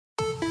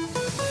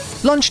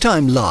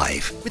Lunchtime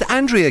Live with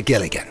Andrea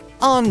Gilligan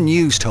on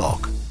News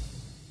Talk.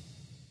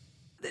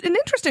 An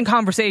interesting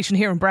conversation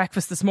here in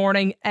breakfast this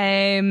morning.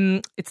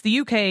 It's the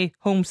UK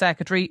Home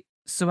Secretary,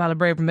 Suella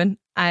Braverman.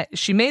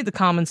 She made the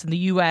comments in the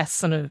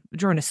US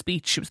during a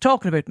speech. She was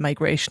talking about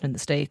migration in the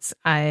States.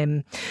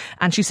 And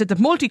she said that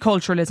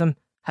multiculturalism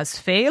has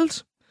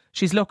failed.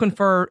 She's looking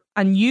for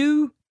a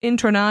new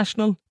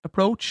international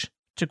approach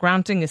to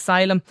granting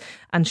asylum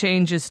and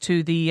changes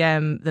to the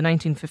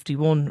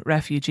 1951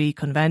 Refugee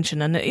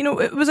Convention. And,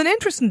 it was an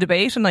interesting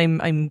debate, and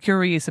I'm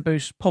curious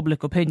about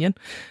public opinion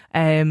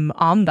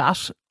on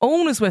that.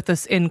 Owen is with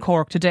us in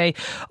Cork today.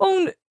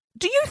 Owen,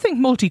 do you think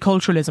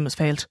multiculturalism has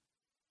failed?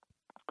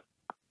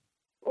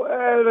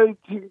 Well, I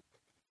think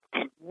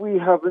we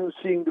haven't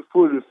seen the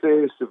full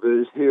face of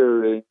it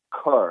here in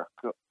Cork.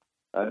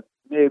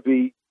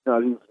 Maybe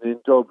not even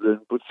in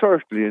Dublin, but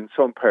certainly in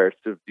some parts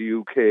of the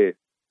UK.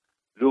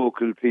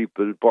 Local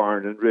people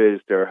born and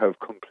raised there have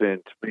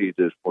complained to me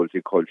that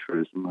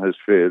multiculturalism has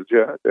failed.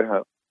 Yeah, they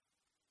have.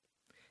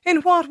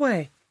 In what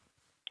way?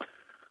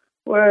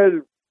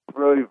 Well,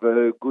 I've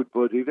a good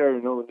buddy there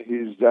now, and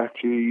he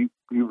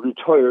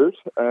retired,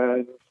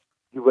 and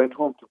he went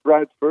home to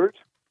Bradford.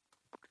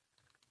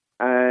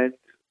 And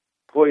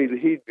while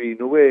he'd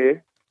been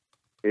away,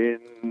 he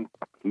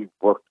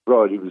worked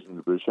abroad. He was in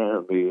the British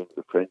Army and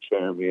the French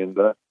Army and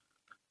that.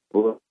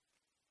 But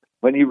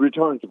when he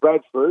returned to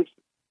Bradford,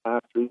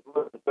 after his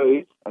mother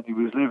died, and he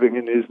was living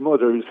in his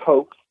mother's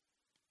house,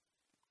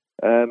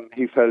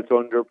 he felt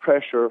under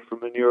pressure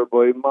from a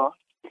nearby mosque.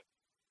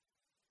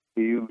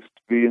 He used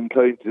to be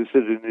inclined to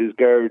sit in his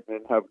garden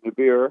and have a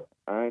beer,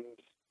 and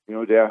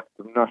they asked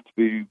him not to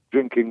be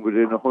drinking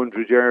within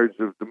 100 yards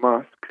of the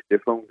mosque. They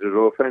found it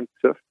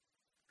offensive.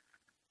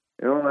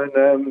 And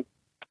a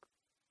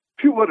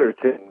few other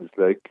things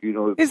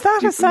Is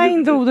that a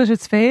sign, though, that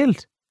it's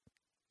failed?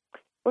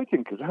 I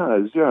think it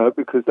has, yeah,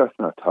 because that's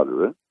not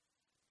tolerant.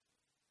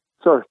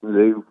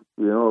 Certainly,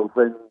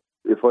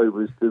 if I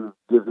was to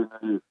live in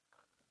a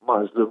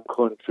Muslim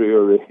country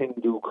or a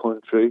Hindu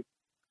country,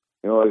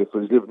 if I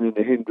was living in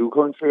a Hindu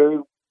country,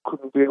 I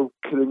couldn't be out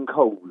killing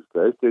cows.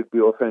 Right? They'd be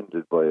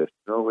offended by it.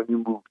 When you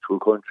move to a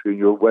country and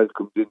you're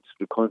welcomed into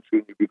the country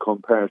and you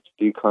become part of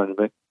the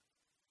economy,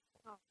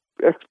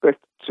 you're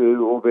expected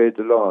to obey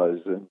the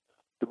laws and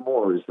the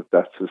mores of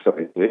that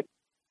society.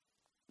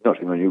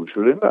 Nothing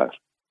unusual in that.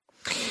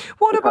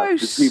 What about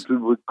people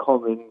would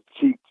come and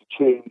seek to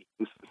change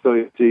the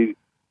society?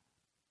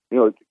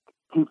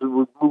 People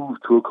would move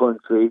to a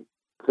country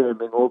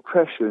claiming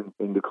oppression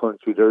in the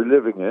country they're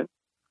living in,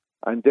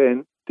 and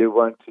then they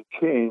want to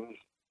change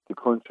the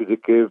country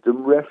that gave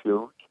them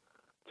refuge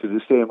to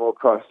the same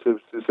oppressive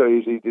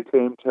society they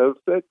claim to have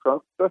fled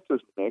from. That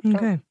doesn't make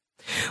sense.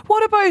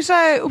 What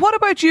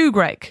about you,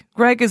 Greg?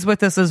 Greg is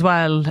with us as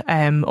well.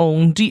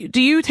 Owen,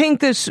 do you think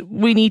that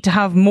we need to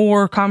have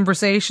more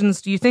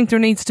conversations? Do you think there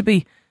needs to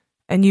be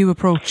a new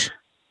approach?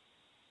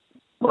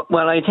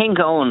 Well, I think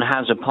Owen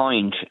has a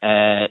point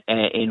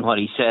in what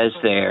he says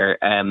there,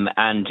 and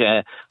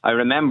I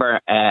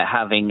remember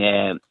having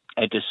a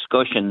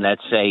discussion,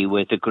 let's say,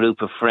 with a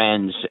group of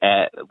friends,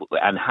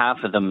 and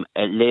half of them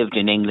lived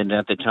in England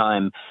at the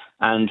time,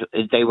 and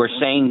they were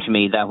saying to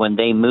me that when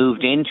they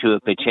moved into a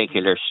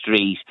particular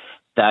street,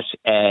 that,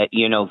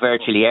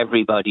 virtually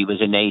everybody was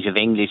a native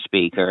English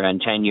speaker,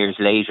 and 10 years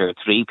later,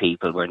 3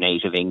 people were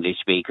native English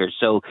speakers.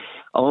 So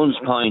Owen's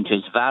point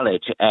is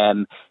valid.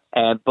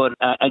 But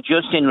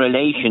just in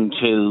relation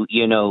to,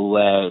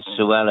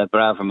 Suella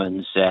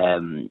Braverman's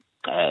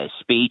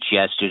speech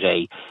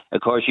yesterday,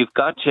 of course, you've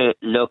got to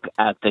look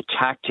at the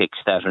tactics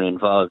that are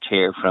involved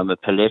here from a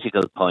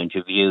political point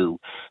of view,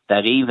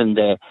 that even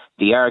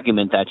the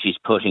argument that she's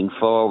putting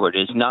forward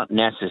is not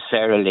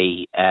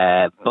necessarily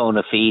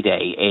bona fide.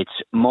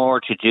 It's more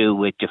to do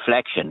with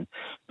deflection,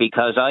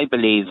 because I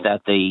believe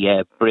that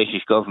the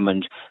British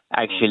government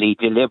actually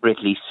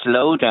deliberately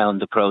slowed down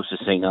the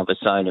processing of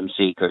asylum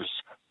seekers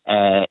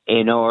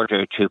in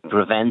order to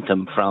prevent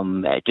them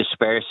from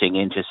dispersing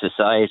into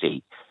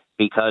society.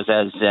 Because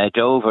as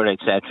Dover,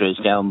 etc., is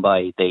down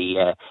by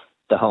the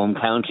home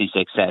counties,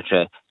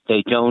 etc.,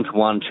 they don't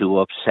want to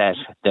upset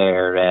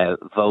their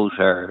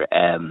voter,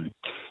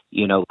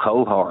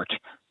 cohort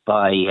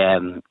by,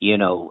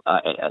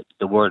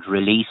 the word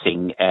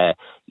releasing,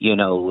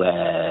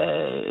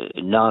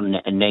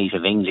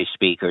 non-native English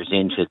speakers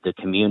into the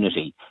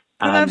community.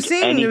 Well, I've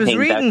seen, I was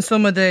reading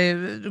some of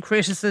the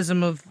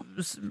criticism of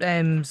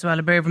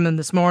Suella Braverman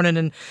this morning,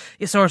 and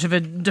it's sort of a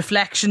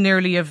deflection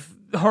nearly of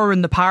her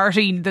and the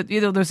party, that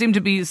there seemed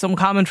to be some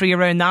commentary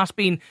around that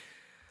being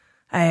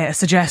a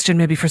suggestion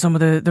maybe for some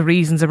of the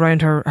reasons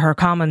around her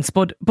comments.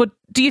 But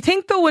do you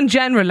think, though, in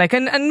general,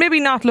 and maybe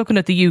not looking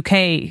at the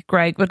UK,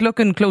 Greg, but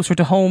looking closer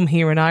to home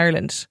here in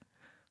Ireland,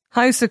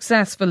 how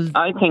successful?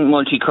 I think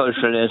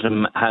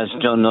multiculturalism has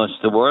done us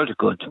the world of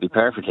good, to be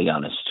perfectly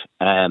honest.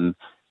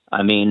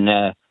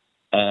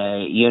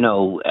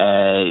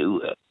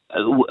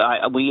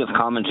 We have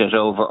commented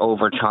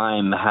over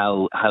time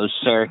how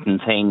certain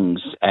things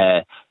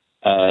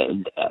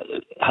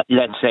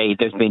let's say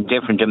there's been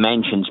different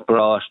dimensions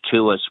brought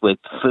to us with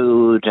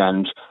food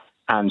and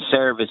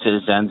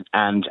services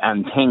and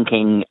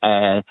thinking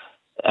that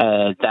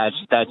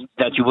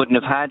you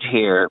wouldn't have had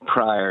here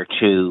prior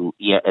to,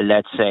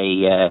 let's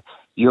say,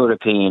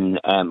 European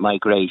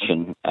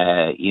migration,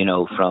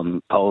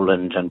 from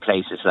Poland and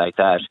places like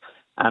that.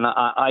 And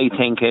I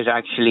think it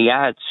actually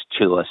adds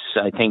to us.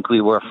 I think we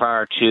were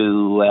far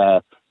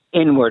too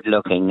inward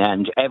looking,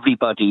 and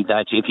everybody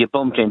that if you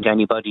bumped into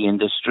anybody in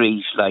the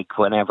street, like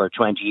whenever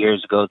 20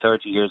 years ago,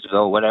 30 years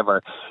ago,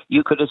 whatever,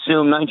 you could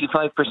assume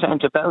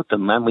 95% about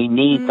them. And we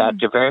need that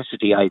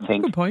diversity, I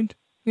think. Good point.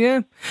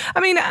 Yeah.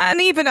 I mean,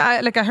 and even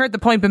I heard the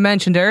point been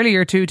mentioned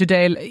earlier too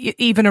today,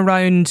 even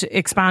around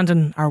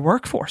expanding our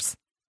workforce.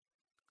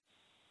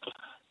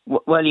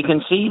 Well, you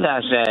can see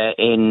that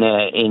in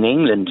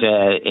England,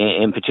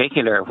 in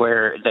particular,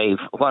 where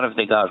what have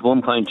they got?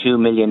 1.2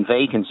 million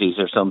vacancies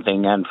or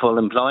something, and full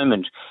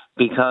employment,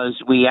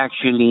 because we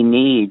actually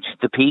need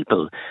the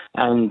people.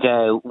 And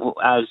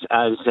as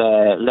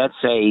let's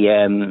say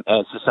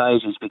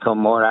societies become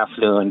more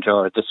affluent,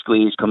 or the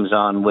squeeze comes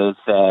on with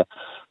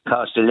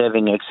cost of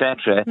living,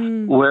 etc.,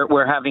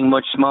 we're having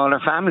much smaller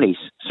families.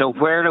 So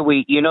where do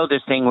we?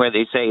 This thing where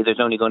they say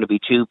there's only going to be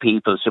 2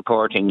 people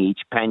supporting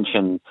each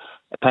pensioner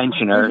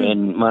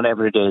in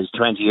whatever it is,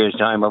 20 years'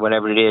 time or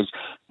whatever it is.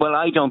 Well,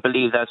 I don't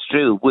believe that's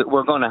true.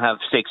 We're going to have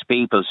 6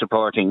 people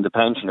supporting the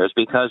pensioners,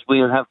 because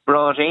we'll have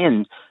brought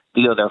in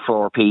the other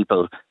 4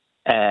 people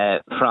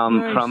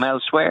from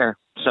elsewhere.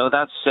 So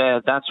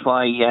that's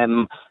why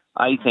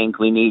I think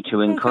we need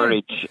to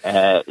encourage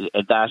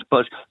that.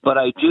 But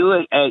I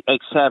do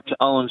accept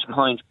Owen's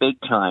point big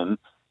time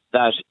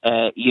that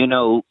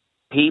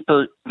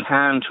people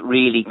can't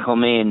really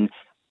come in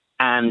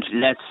and,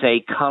 let's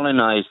say,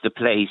 colonize the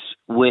place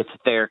with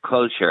their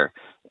culture.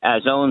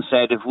 As Owen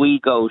said, if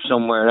we go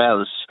somewhere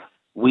else,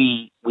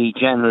 we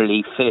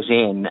generally fit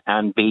in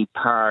and be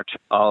part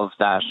of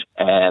that,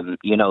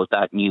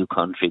 that new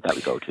country that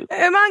we go to.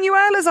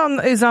 Emmanuel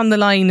is on the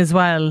line as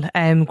well,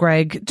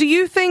 Greg. Do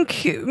you think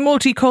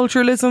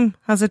multiculturalism,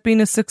 has it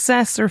been a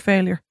success or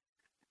failure?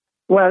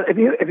 Well, if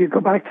you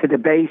go back to the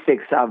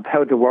basics of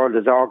how the world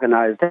is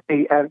organised,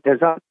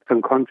 there's all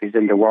different countries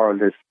in the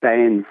world. There's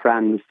Spain,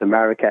 France,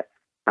 America,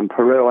 and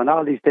Peru, and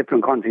all these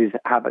different countries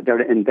have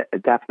their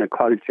definite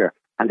culture,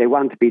 and they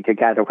want to be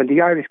together. When the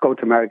Irish go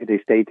to America, they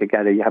stay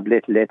together. You have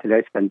Little Italy.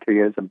 I spent 2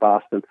 years in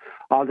Boston.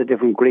 All the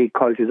different Greek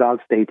cultures all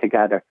stay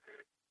together.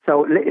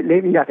 So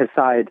leaving that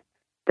aside,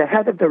 the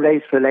head of the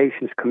Race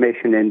Relations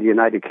Commission in the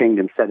United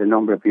Kingdom said a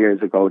number of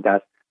years ago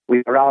that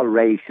we are all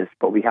racist,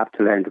 but we have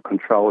to learn to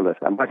control it.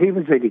 And what he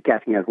was really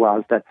getting at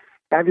was that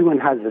everyone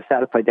has a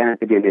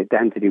self-identity and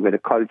identity with a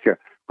culture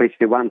which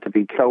they want to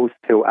be close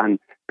to and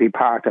be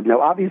part of.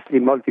 Now, obviously,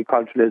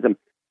 multiculturalism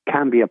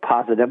can be a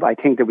positive. I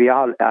think that we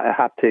all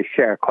have to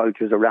share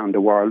cultures around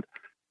the world.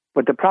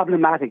 But the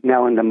problematic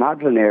now in the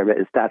modern era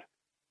is that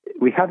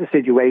we have a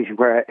situation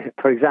where,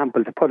 for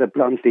example, to put it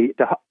bluntly,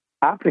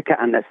 Africa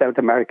and South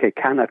America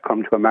cannot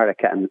come to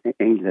America and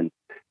England.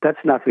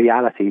 That's not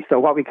reality. So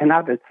what we can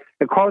have is,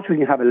 of course, we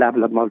can have a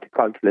level of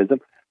multiculturalism,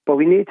 but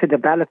we need to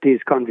develop these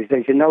countries.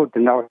 As you know,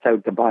 the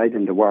North-South divide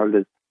in the world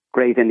is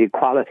great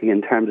inequality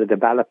in terms of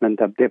development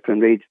of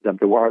different regions of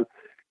the world.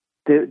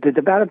 The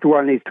developed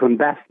world needs to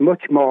invest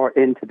much more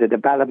into the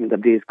development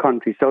of these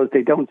countries so that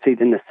they don't see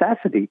the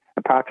necessity,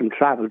 apart from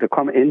travel, to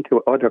come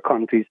into other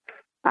countries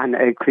and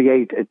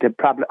create the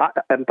problem.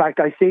 In fact,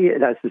 I see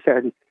it as a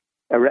certain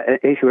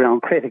issue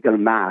around critical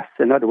mass.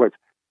 In other words,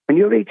 when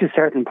you reach a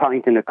certain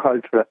point in a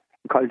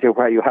culture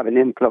where you have an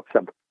influx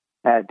of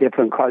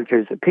different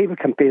cultures, people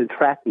can feel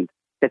threatened.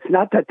 It's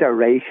not that they're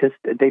racist.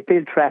 They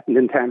feel threatened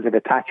in terms of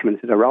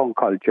attachment to their own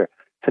culture.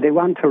 So they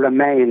want to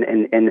remain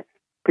in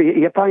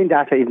you find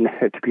that even,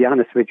 to be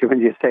honest with you,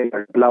 when you say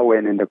there's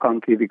blow-in the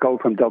country, if you go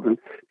from Dublin,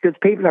 because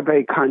people are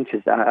very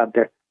conscious of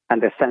their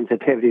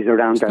sensitivities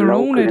around their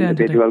local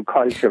individual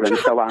culture and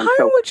so on.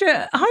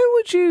 How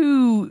would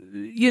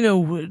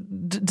you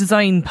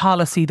design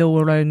policy though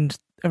around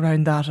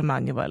that,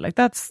 Emmanuel? Like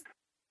that's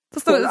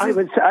I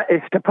would say,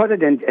 if to put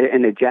it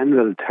in a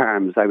general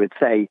terms, I would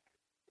say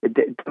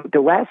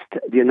the West,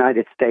 the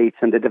United States,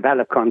 and the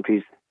developed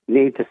countries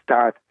need to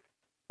start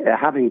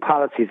having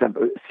policies of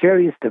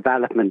serious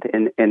development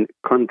in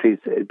countries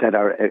that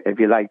are, if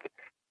you like,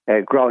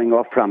 growing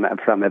up from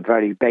a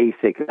very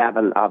basic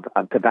level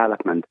of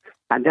development.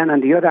 And then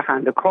on the other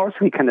hand, of course,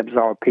 we can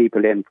absorb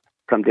people in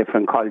from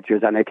different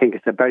cultures, and I think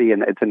it's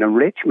an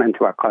enrichment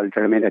to our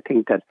culture. I mean, I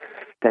think that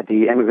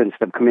the immigrants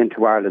that have come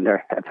into Ireland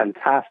are a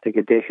fantastic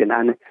addition,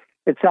 and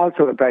it's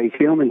also a very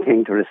human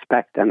thing to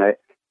respect and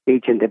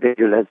each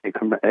individual as they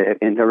come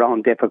in their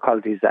own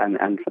difficulties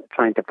and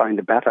trying to find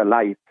a better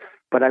life.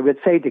 But I would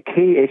say the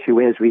key issue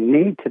is we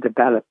need to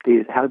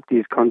help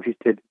these countries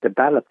to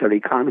develop their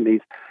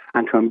economies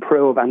and to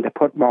improve and to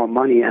put more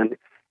money and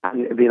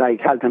and it'd be like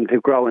help them to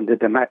grow in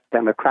the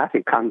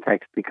democratic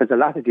context, because a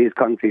lot of these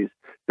countries,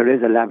 there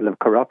is a level of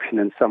corruption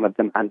in some of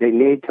them, and they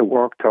need to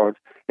work towards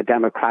a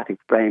democratic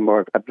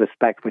framework of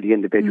respect for the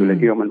individual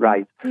and human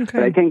rights. Okay.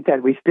 But I think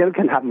that we still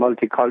can have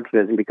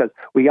multiculturalism, because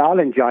we all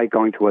enjoy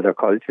going to other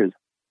cultures.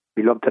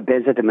 We love to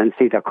visit them and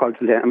see their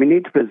cultures, and we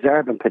need to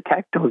preserve and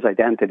protect those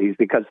identities,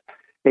 because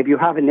if you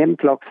have an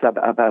influx of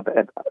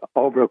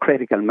over a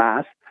critical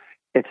mass,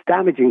 it's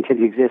damaging to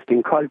the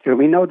existing culture.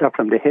 We know that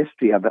from the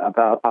history of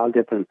all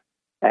different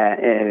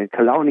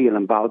colonial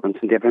involvements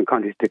in different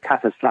countries, the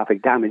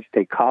catastrophic damage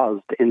they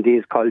caused in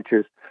these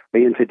cultures by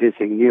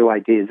introducing new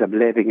ideas of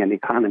living and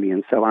economy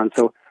and so on.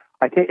 So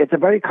I think it's a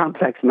very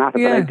complex matter,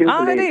 but I do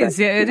believe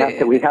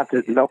that we have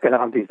to look at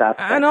all these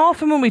aspects. And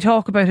often when we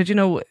talk about it,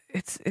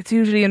 it's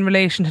usually in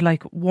relation to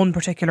like one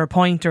particular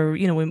point, or,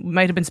 we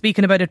might have been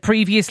speaking about it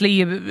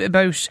previously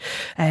about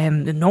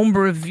the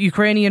number of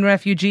Ukrainian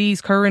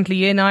refugees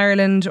currently in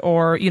Ireland,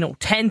 or,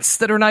 tents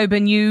that are now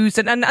being used.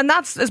 And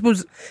that's, I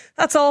suppose,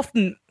 that's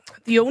often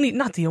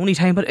not the only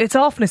time, but it's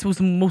often, I suppose,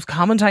 the most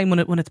common time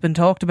when it's been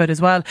talked about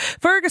as well.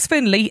 Fergus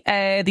Finlay,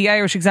 the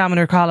Irish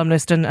Examiner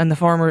columnist and the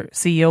former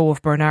CEO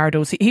of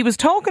Bernardo's, he was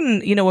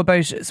talking,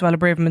 about Suella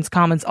Braverman's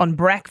comments on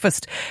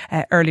breakfast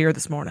earlier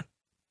this morning.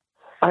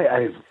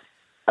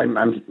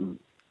 I'm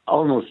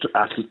almost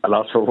at a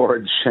loss for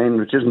words, Shane,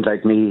 which isn't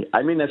like me.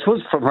 I mean, I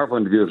suppose from her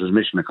point of view, it was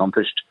mission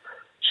accomplished.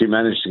 She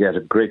managed to get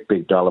a great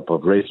big dollop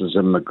of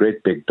racism, a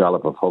great big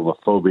dollop of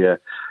homophobia,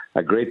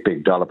 a great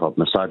big dollop of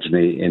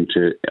misogyny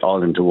into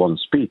one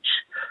speech.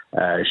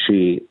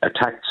 She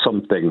attacked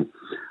something,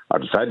 or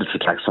decided to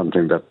attack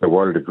something that the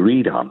world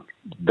agreed on.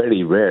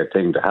 Very rare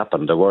thing to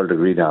happen. The world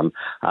agreed on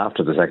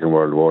after the Second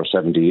World War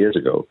 70 years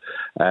ago.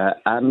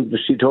 And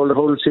she told a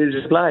whole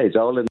series of lies,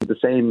 all in the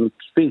same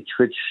speech,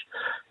 which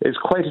is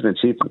quite an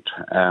achievement.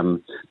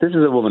 This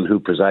is a woman who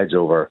presides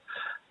over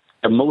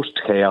the most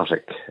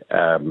chaotic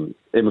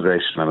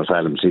immigration and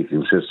asylum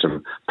seeking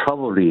system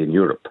probably in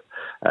Europe.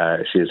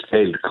 She has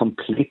failed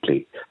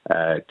completely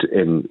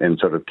in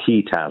sort of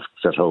key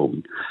tasks at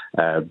home.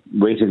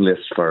 Waiting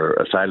lists for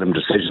asylum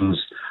decisions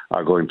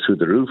are going through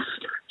the roof.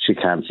 She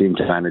can't seem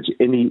to manage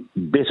any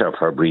bit of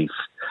her brief.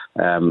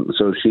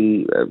 So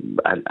she,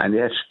 and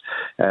yet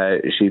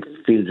she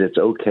feels it's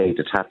okay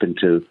to tap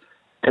into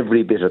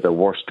every bit of the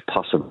worst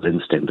possible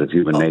instinct of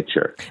human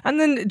nature. And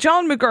then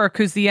John McGurk,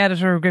 who's the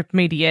editor of Grip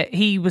Media,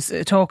 he was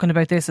talking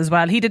about this as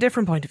well. He had a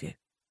different point of view.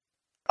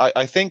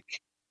 I think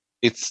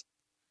it's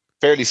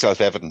fairly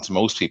self-evident to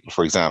most people,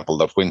 for example,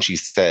 that when she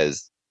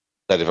says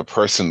that if a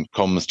person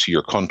comes to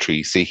your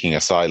country seeking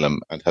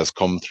asylum and has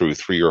come through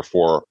 3 or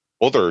 4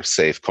 other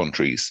safe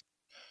countries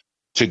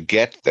to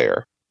get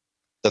there,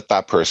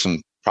 that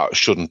person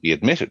shouldn't be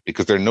admitted,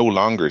 because they're no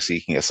longer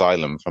seeking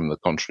asylum from the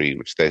country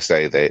which they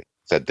say they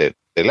said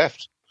they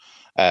left.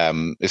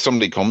 If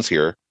somebody comes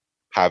here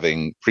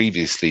having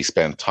previously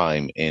spent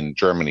time in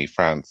Germany,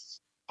 France,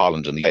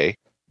 Holland and the UK,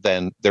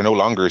 then they're no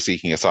longer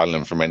seeking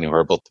asylum from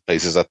anywhere but the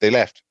places that they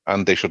left,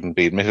 and they shouldn't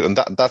be admitted. And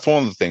that's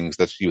one of the things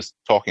that she was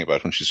talking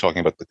about when she's talking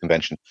about the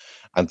convention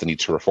and the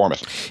need to reform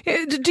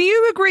it. Do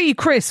you agree,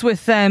 Chris,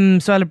 with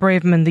Suella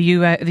Braverman,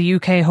 the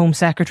UK Home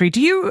Secretary? Do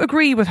you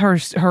agree with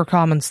her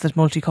comments that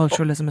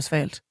multiculturalism has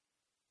failed?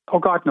 Oh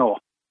God, no,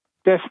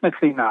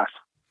 definitely not.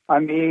 I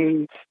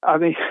mean,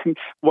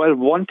 well,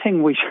 one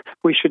thing we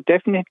should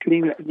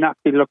definitely not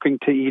be looking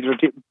to either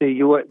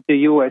the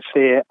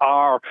USA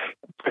or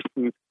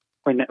Britain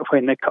when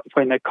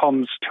it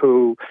comes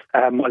to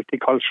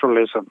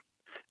multiculturalism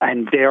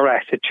and their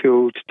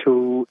attitude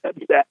to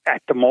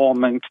at the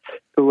moment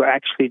to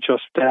actually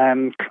just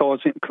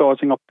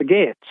closing up the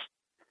gates.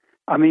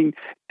 I mean,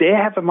 they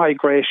have a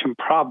migration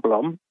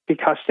problem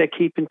because they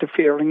keep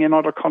interfering in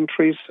other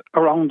countries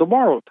around the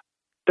world.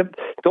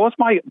 Those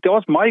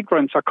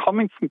migrants are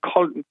coming from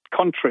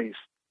countries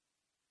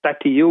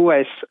that the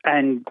US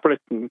and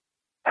Britain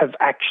have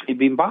actually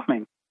been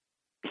bombing.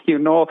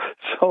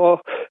 So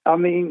I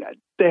mean,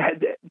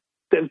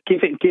 they're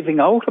giving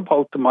out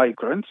about the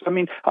migrants. I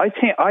mean, I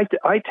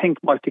think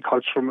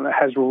multiculturalism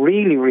has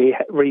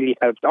really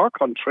helped our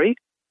country.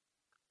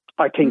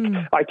 I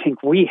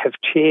think we have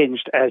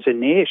changed as a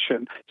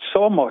nation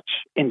so much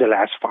in the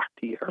last 40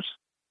 years.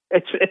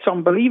 It's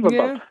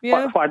unbelievable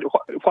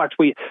what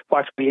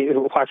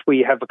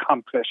we have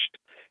accomplished.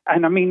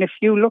 And I mean, if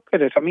you look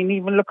at it, I mean,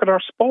 even look at our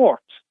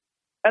sports.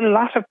 A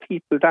lot of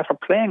people that are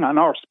playing on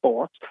our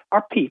sports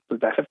are people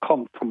that have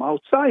come from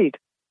outside,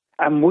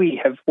 and we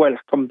have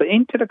welcomed them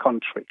into the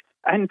country.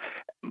 And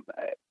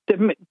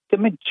the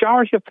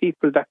majority of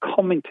people that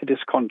come into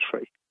this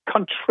country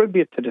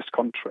contribute to this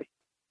country.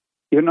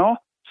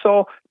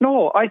 So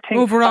no, I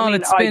think overall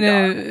it's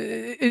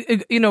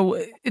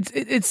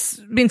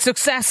been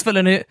successful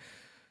and it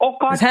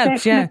has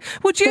helped. Yeah.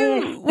 Would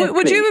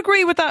you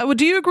agree with that? Would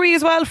you agree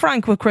as well,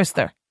 Frank, with Chris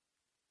there?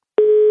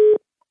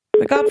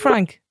 I got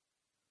Frank.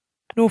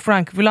 No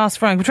Frank. We lost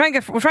Frank. We're trying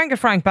to get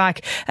Frank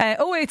back.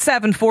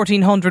 087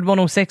 1400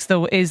 106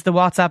 though is the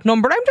WhatsApp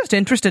number. I'm just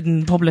interested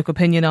in public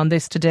opinion on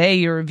this today.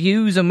 Your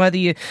views on whether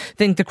you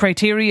think the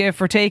criteria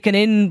for taking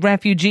in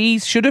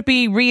refugees, should it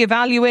be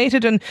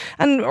reevaluated,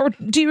 and or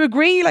do you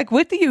agree, like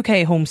with the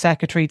UK Home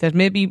Secretary, that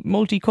maybe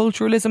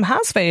multiculturalism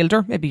has failed?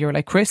 Or maybe you're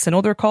like Chris and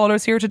other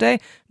callers here today.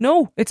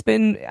 No, it's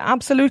been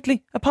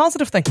absolutely a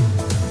positive thing.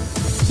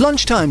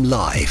 Lunchtime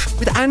Live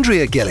with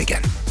Andrea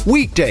Gilligan.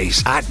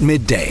 Weekdays at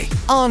midday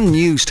on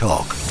News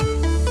Talk.